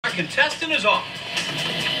contestant is off.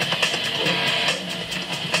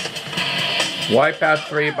 Wipeout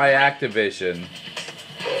 3 by Activision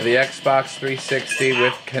for the Xbox 360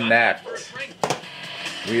 with Kinect.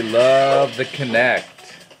 We love the Kinect.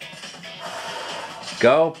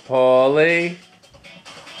 Go, Paulie.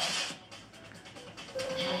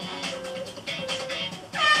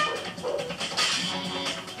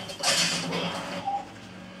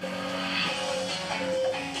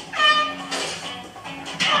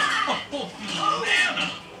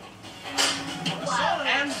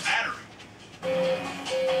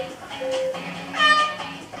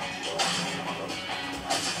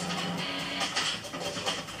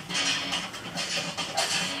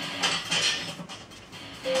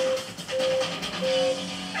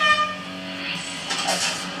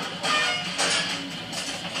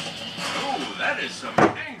 Oh, that is some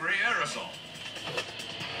angry aerosol.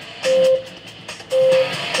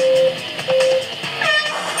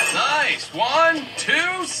 Nice. 1,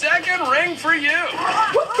 2, second ring for you.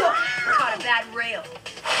 What the? Caught a bad rail.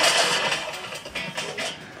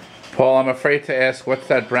 Paul, I'm afraid to ask, what's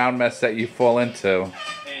that brown mess that you fall into?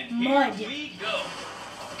 And Mud. here we go.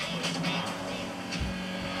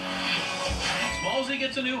 Smallsy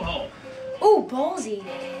gets a new home. Ooh, ballsy.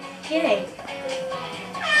 Okay.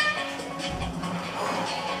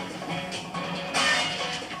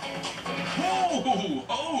 Whoa,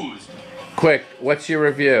 hosed. Quick, what's your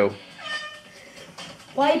review?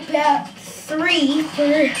 Wipeout 3 for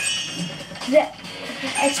the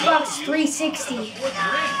Xbox 360. Fourth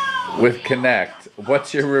ring. With Kinect.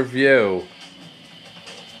 What's your review?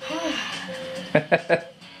 And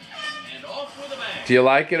off with a bang. Do you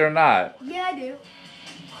like it or not? Yeah, I do.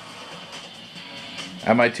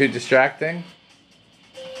 Am I too distracting?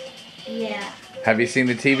 Yeah. Have you seen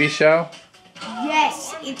the TV show?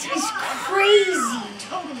 Yes, it is crazy.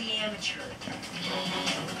 Totally amateur.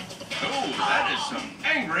 Oh, that is some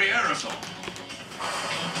angry aerosol.